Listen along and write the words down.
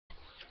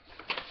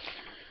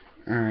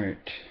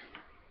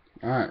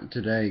Alright,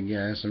 today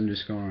guys, I'm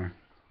just gonna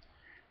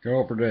go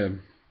over the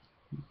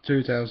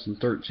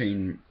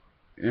 2013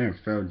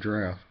 NFL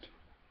draft.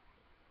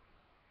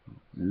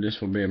 This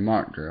will be a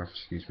mock draft,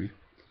 excuse me.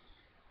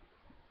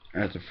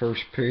 At the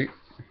first pick,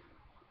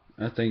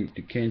 I think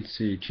the Kansas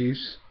City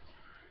Chiefs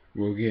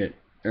will get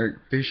Eric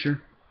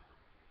Fisher.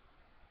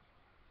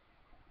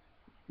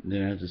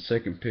 Then at the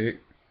second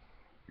pick,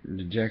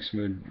 the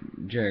Jacksonville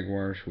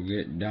Jaguars will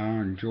get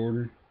Don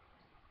Jordan.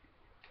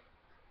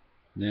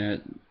 Then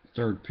at the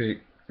third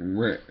pick,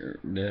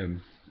 the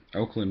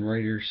Oakland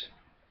Raiders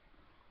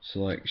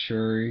select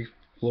Sherry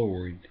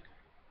Floyd,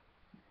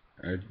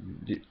 a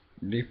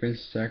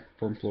defensive tackle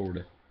from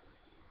Florida.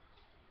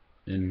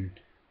 Then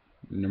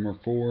number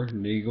 4,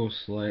 the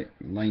Eagles select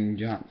Lane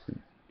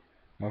Johnson,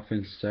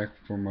 offensive tackle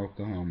from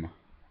Oklahoma.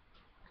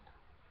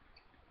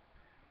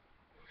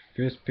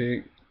 Fifth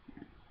pick,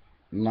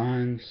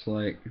 Lions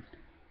select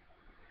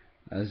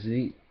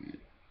Ezekiel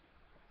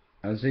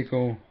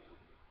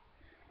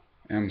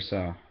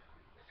Amsa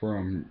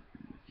from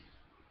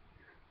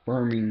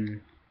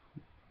Brigham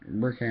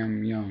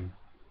Young.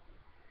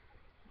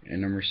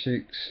 And number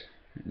 6,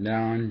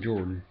 Don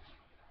Jordan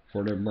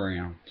for the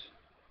Browns.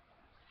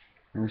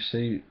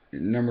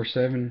 Number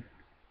 7,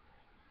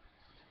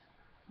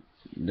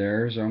 the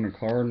Arizona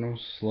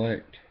Cardinals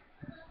select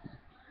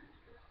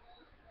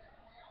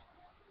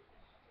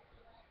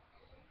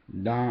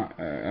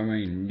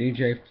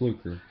DJ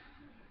Fluker.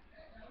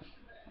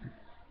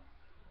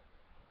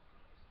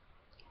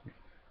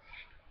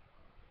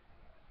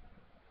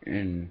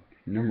 And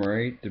number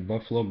 8, the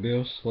Buffalo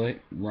Bills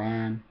select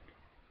Ryan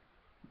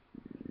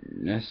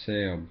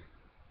Nassib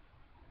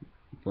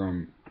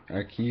from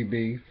a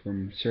QB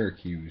from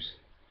Syracuse.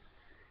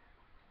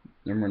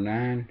 Number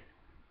 9,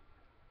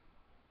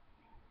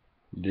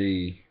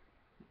 the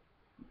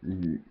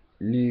New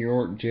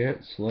York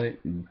Jets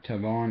select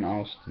Tavon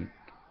Austin.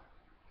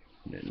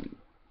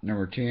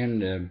 Number 10,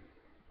 the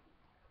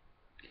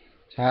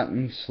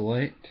Titans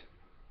select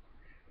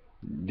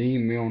D.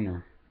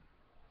 Milner,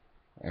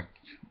 a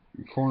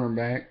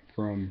cornerback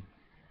from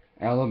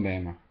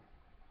Alabama.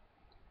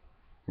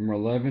 Number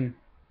 11,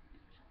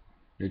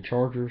 the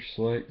Chargers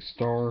select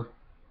star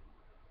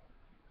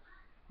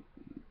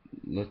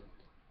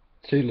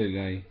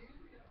Latilide,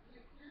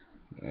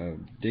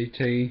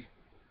 DT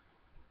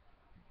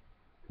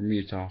from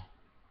Utah.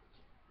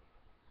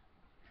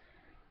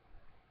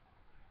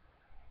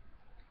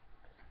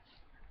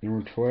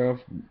 Number 12,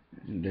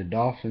 the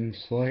Dolphins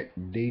select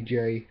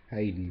DJ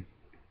Hayden,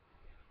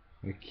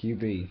 a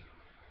QB.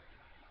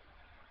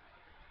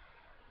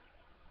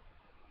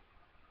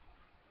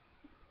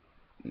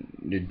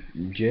 The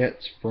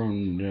Jets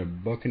from the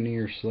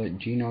Buccaneers select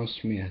Geno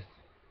Smith.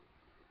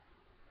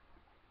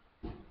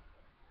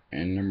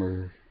 And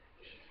number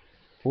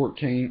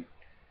 14,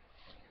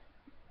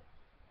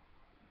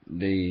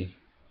 the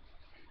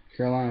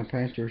Carolina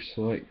Panthers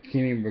select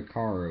Kenny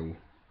Vaccaro,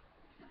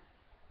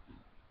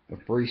 a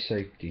free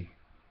safety.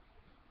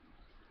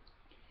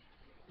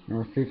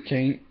 Number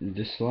 15,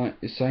 the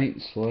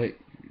Saints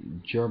select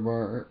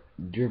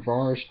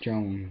Javaris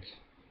Jones,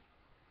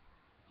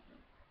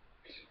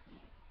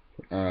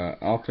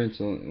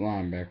 offensive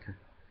linebacker.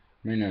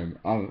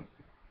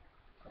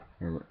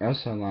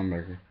 Outside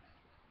linebacker.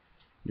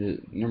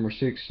 Number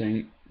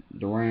 16,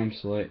 the Rams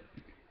select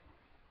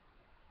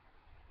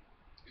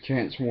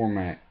Chance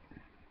Warmack.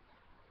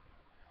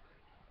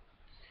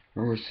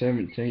 Number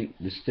 17,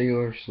 the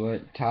Steelers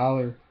select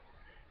Tyler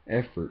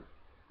Eifert,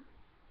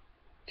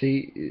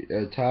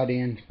 tight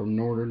end from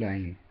Notre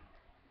Dame.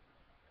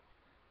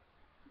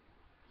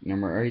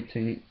 Number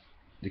 18,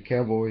 the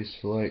Cowboys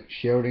select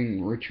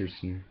Sheldon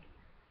Richardson,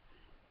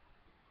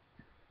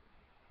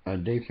 a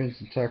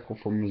defensive tackle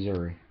from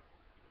Missouri.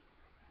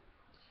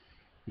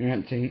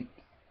 19th,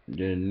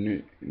 the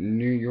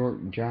New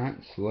York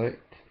Giants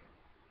select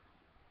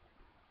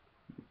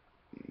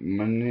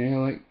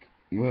Manelik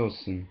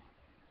Watson,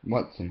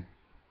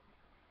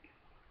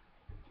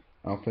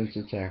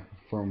 offensive tackle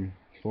from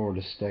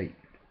Florida State.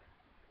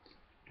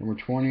 Number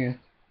 20th,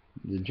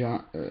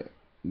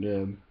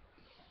 the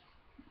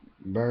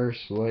Bears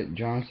select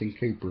Jonathan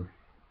Cooper.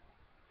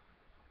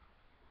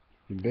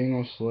 The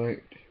Bengals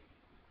select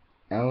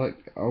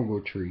Alec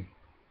Ogletree.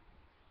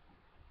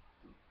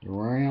 The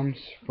Rams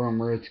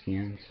from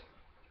Redskins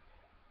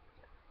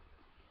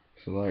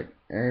select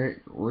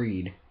Eric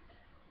Reed.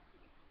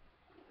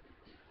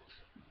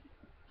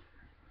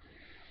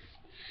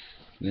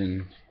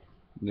 Then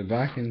the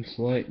Vikings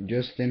select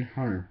Justin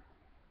Hunter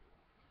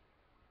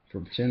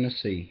from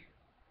Tennessee.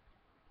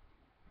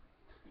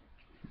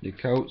 The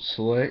Colts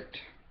select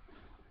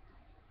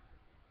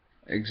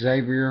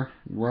Xavier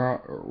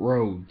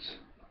Rhodes,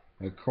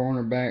 a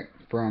cornerback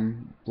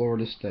from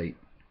Florida State.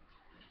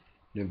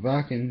 The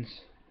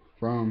Vikings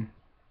from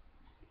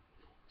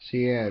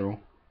Seattle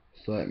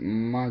select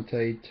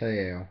Monte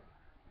Te'o,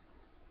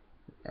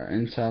 an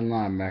inside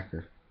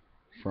linebacker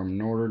from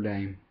Notre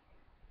Dame.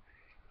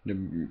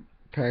 The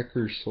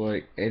Packers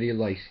select Eddie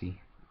Lacy.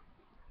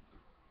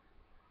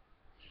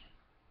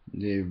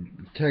 The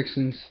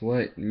Texans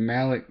select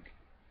Malik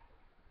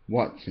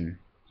Watson,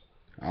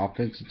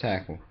 offensive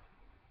tackle.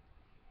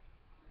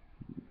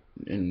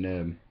 And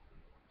the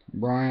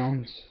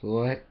Browns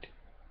select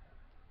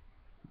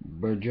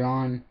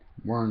Bajon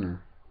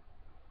Werner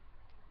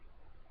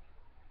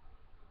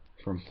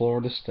from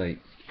Florida State.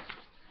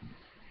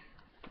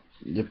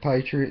 The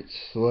Patriots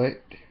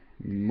select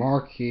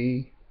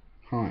Marquis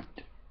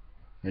Hunt,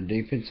 a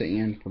defensive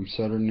end from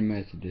Southern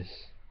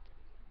Methodist.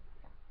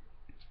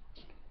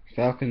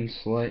 Falcons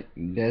select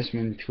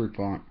Desmond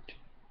Trufant.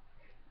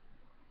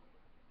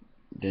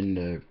 Then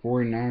the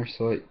 49ers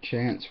select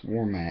Chance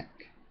Warmack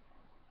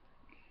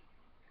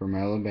from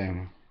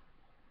Alabama.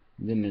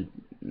 Then the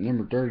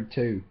number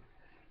 32,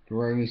 the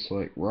Ravens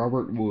select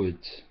Robert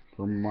Woods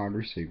from wide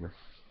receiver.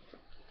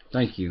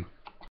 Thank you.